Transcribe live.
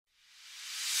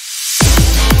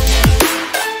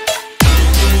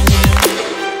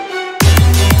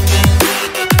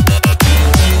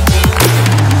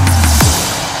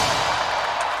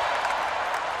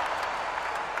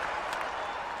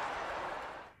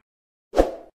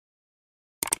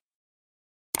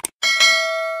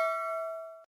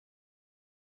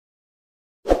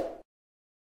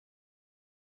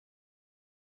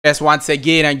Yes, once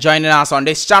again and joining us on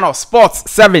this channel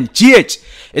Sports 7 GH.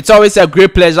 It's always a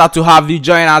great pleasure to have you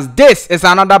join us. This is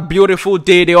another beautiful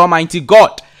day the Almighty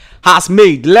God has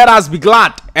made. Let us be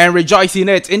glad and rejoice in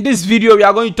it. In this video, we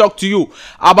are going to talk to you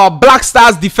about Black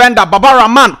Stars defender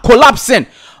Brahman collapsing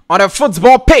on a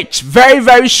football pitch.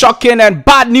 Very shocking and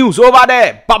bad news over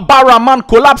there. Brahman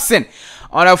collapsing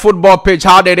on a football pitch.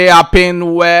 How did it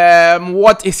happen?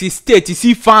 What is his state? Is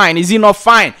he fine? Is he not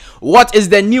fine? What is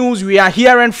the news we are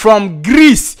hearing from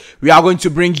Greece? We are going to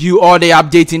bring you all the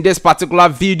updates in this particular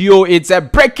video. It's a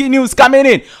breaking news coming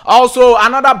in. Also,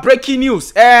 another breaking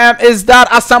news is that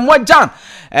Asamoah Gyan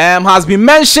has been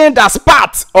mentioned as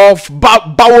part of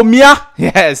Bawumia.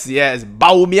 Yes,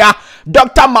 Bawumia.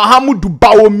 Dr. Mahamudu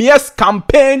Bawumia's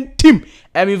campaign team.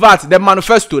 In fact, the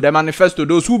manifesto,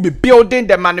 those who be building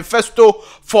the manifesto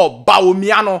for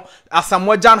Bawumiano,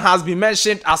 Asamoah Gyan has been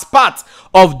mentioned as part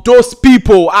of those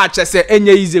people. So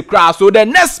the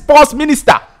next sports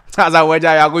minister, Asamoah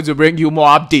Gyan, we are going to bring you more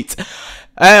updates.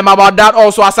 About that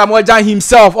also, Asamoah Gyan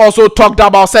himself also talked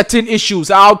about certain issues,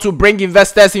 how to bring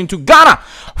investors into Ghana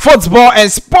football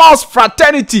and sports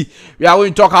fraternity. We are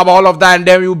going to talk about all of that, and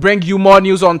then we will bring you more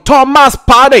news on Thomas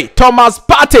Partey.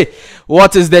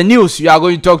 What is the news? We are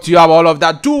going to talk to you about all of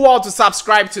that. Do well to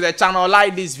subscribe to the channel,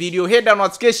 like this video, hit the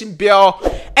notification bell,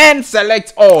 and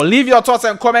select all. Leave your thoughts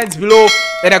and comments below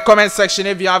in the comment section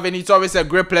if you have any. It's always a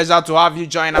great pleasure to have you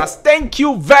join us. Thank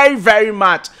you very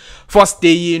much for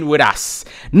staying with us.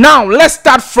 Now, let's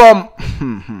start from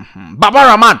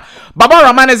Brahman.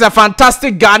 Brahman is a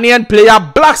fantastic Ghanaian player,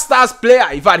 Black Stars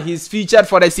player. In fact, he's featured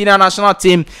for the senior national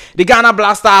team, the Ghana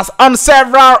Black Stars, on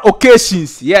several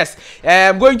occasions. Yes,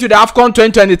 going to the AFCON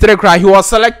 2023, he was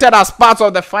selected as part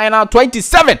of the final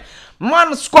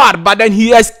 27-man squad, but then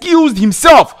he excused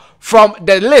himself from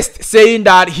the list, saying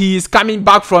that he is coming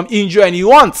back from injury and he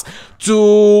wants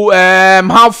to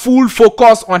have full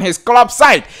focus on his club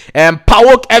side,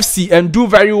 PAOK FC, and do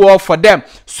very well for them.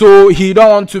 So he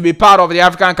don't want to be part of the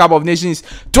African Cup of Nations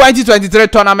 2023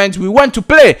 tournament we went to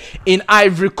play in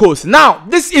Ivory Coast. Now,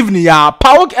 this evening,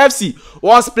 PAOK FC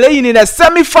was playing in the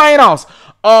semi-finals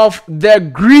of the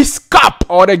Greece Cup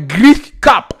or the Greek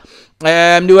Cup.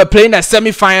 They were playing the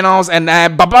semi-finals, and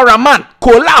Brahman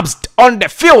collapsed on the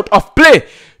field of play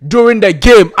during the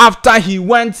game after he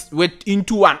went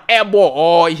into an air ball,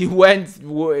 or he went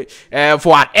for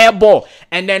an air ball,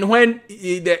 and then when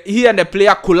he and the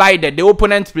player collided, the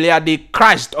opponent player, they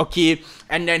crashed, okay,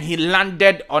 and then he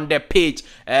landed on the pitch.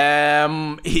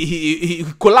 He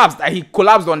collapsed. He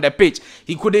collapsed on the pitch.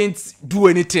 He couldn't do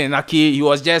anything. Okay, he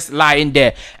was just lying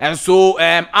there, and so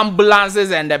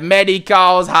ambulances and the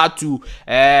medicals had to,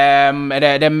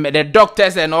 the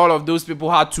doctors and all of those people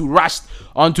had to rush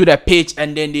onto the pitch,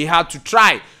 and then they had to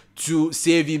try to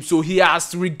save him. So he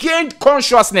has regained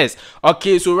consciousness.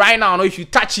 Okay, so right now, if you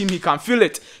touch him, he can feel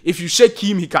it. If you shake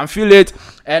him, he can feel it,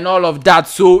 and all of that.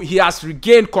 So he has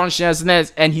regained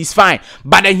consciousness and he's fine.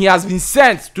 But then he has been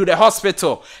sent to the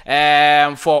hospital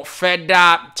for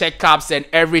further checkups and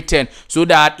everything, so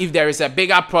that if there is a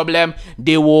bigger problem,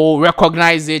 they will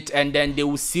recognize it and then they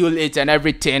will seal it, and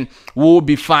everything will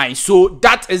be fine. So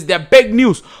that is the big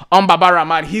news on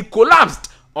Brahman. He collapsed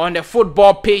on the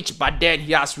football pitch, but then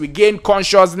he has regained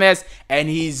consciousness and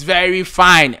he's very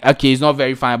fine. Okay, he's not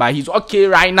very fine, but he's okay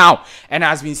right now and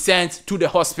has been sent to the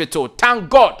hospital. Thank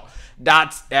God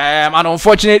that an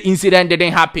unfortunate incident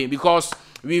didn't happen, because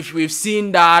we've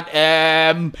seen that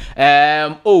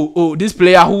this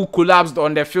player who collapsed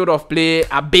on the field of play,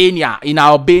 Albania,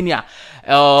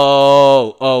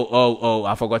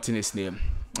 I've forgotten his name.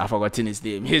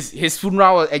 His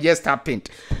funeral just happened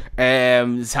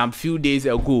some few days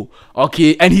ago.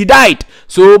 Okay, and he died.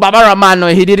 So Brahman, no,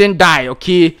 he didn't die.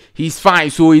 Okay, he's fine.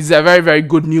 So it's a very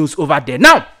good news over there.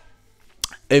 Now,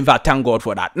 in fact, thank God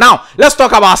for that. Now, let's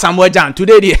talk about Asamoah Gyan.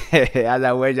 Today,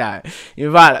 Asamoah Gyan.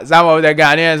 In fact, some of the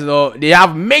Ghanaians, they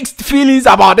have mixed feelings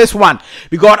about this one,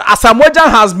 because Asamoah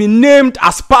Gyan has been named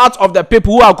as part of the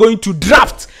people who are going to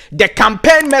draft the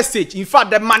campaign message. In fact,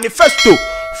 the manifesto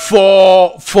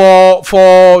for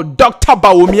Dr.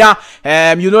 Bawumia.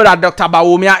 You know that Dr.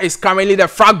 Bawumia is currently the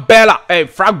flag bearer,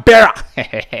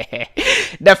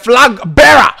 the flag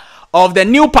bearer of the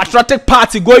new patriotic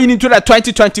party going into the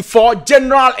 2024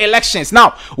 general elections.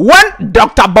 Now, when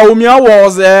Dr. Bawumia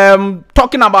was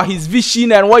talking about his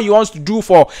vision and what he wants to do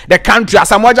for the country,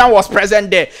 Asamoah Gyan was present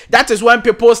there. That is when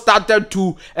people started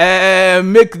to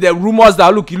make the rumors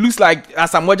that, look, it looks like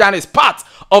Asamoah Gyan is part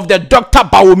of the Dr.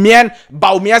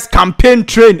 Bawumia's campaign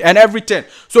train and everything.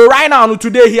 So right now,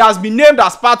 today, he has been named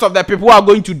as part of the people who are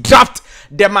going to draft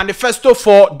the manifesto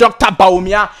for Dr.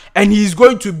 Bawumia, and he's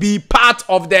going to be part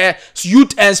of the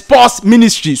youth and sports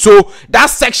ministry. So that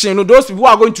section, those people who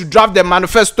are going to draft the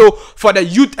manifesto for the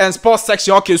youth and sports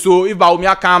section. Okay, so if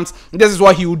Bawumia comes, this is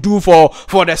what he will do for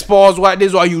the sports. This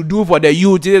is what he will do for the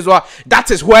youth. That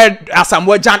is where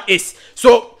Asamoah Gyan is.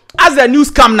 So as the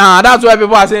news come now, that's why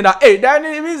people are saying that, hey, then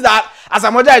it means that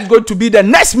Asamoah Gyan is going to be the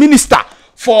next minister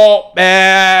for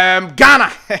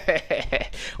Ghana.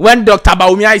 When Dr.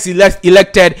 Bawumia is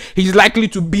elected, he's likely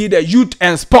to be the youth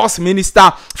and sports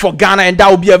minister for Ghana, and that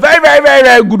will be a very, very, very,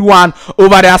 very good one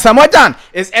over there. Asamoah Gyan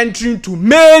is entering to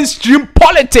mainstream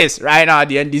politics right now.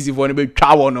 The NDC for no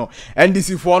travel no,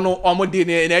 NDC for no omode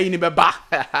ne beba,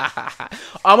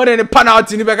 omode ne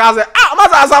penalty ni beka say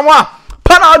Masa Asamoah.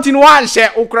 Penalty one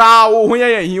share okra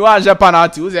he one share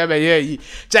penalty who's ever here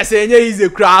just say he's a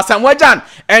crowd. Asamoah Gyan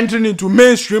entering into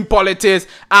mainstream politics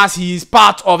as he is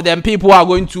part of them people who are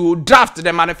going to draft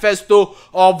the manifesto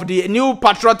of the new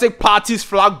patriotic party's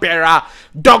flag bearer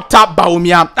Dr.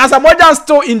 Bawumia. Asamoah Gyan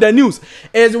still in the news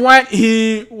is when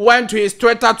he went to his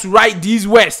Twitter to write these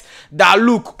words that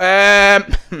look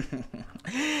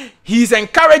he's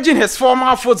encouraging his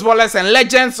former footballers and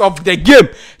legends of the game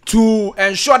to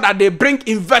ensure that they bring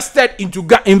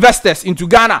investors into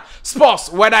Ghana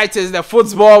sports, whether it is the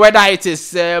football, whether it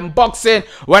is boxing,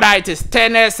 whether it is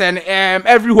tennis, and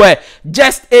everywhere,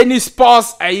 just any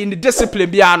sports in the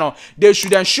discipline, they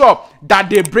should ensure that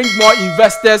they bring more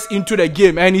investors into the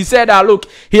game. And he said that look,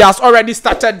 he has already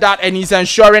started that, and he's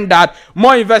ensuring that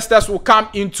more investors will come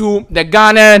into the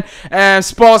Ghanaian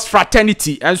sports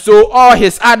fraternity, and so all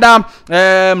his other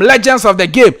legends of the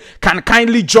game can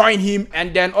kindly join him,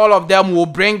 and then all of them will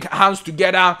bring hands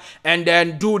together and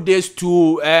then do this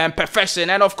to perfection.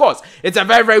 And of course, it's a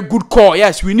very, very good call.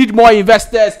 Yes, we need more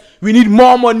investors, we need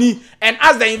more money, and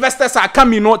as the investors are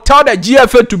coming, tell the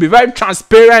GFA to be very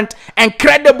transparent and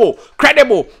credible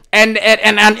and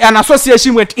an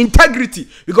association with integrity.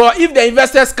 Because if the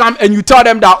investors come and you tell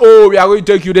them that, oh, we are going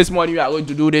to take you this money, we are going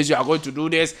to do this, you are going to do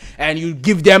this, and you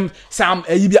give them some,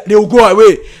 they will go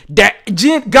away. The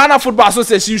Ghana Football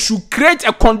Association should create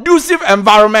a conducive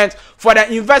environment for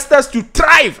the investors to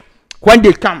thrive when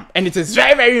they come, and it is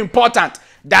very, very important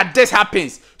that this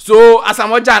happens. So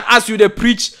Asamoah Gyan, as you they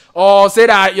preach or say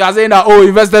that you are saying that, oh,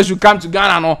 investors should come to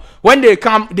Ghana, no, when they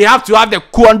come, they have to have the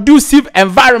conducive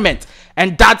environment,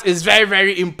 and that is very,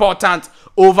 very important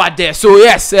over there. So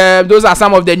yes, those are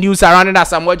some of the news surrounding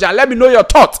Asamoah Gyan. Let me know your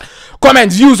thoughts,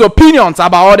 comments, views, opinions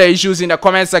about all the issues in the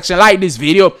comment section. Like this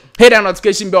video, hit the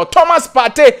notification bell. Thomas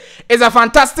Partey is a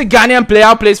fantastic Ghanaian player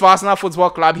who plays for Arsenal Football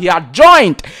Club. He had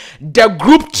joined the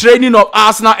group training of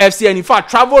Arsenal FC, and in fact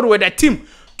traveled with the team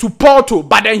to Porto,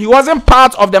 but then he wasn't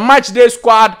part of the match day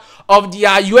squad of the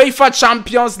UEFA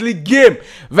Champions League game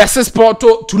versus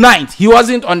Porto tonight. He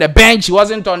wasn't on the bench, he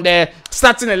wasn't on the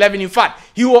starting 11. In fact,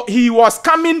 he was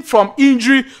coming from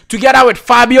injury together with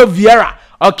Fabio Vieira.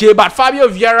 Okay, but Fabio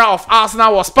Vieira of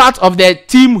Arsenal was part of the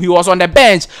team. He was on the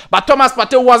bench, but Thomas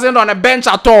Partey wasn't on the bench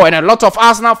at all, and a lot of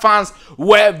Arsenal fans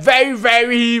were very,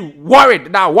 very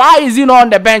worried. Now, why is he not on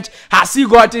the bench? Has he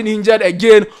gotten injured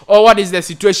again, or what is the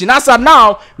situation? As of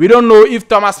now, we don't know if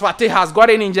Thomas Partey has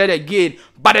gotten injured again,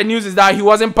 but the news is that he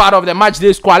wasn't part of the match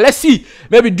day squad. Let's see,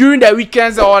 maybe during the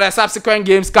weekends or the subsequent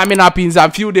games coming up in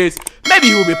a few days, maybe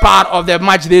he will be part of the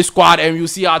match day squad, and we'll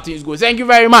see how things go. Thank you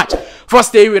very much for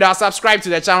staying with us. Subscribe to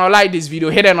the channel, like this video,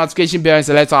 hit the notification bell, and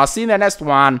select. I'll see you in the next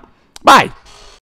one. Bye.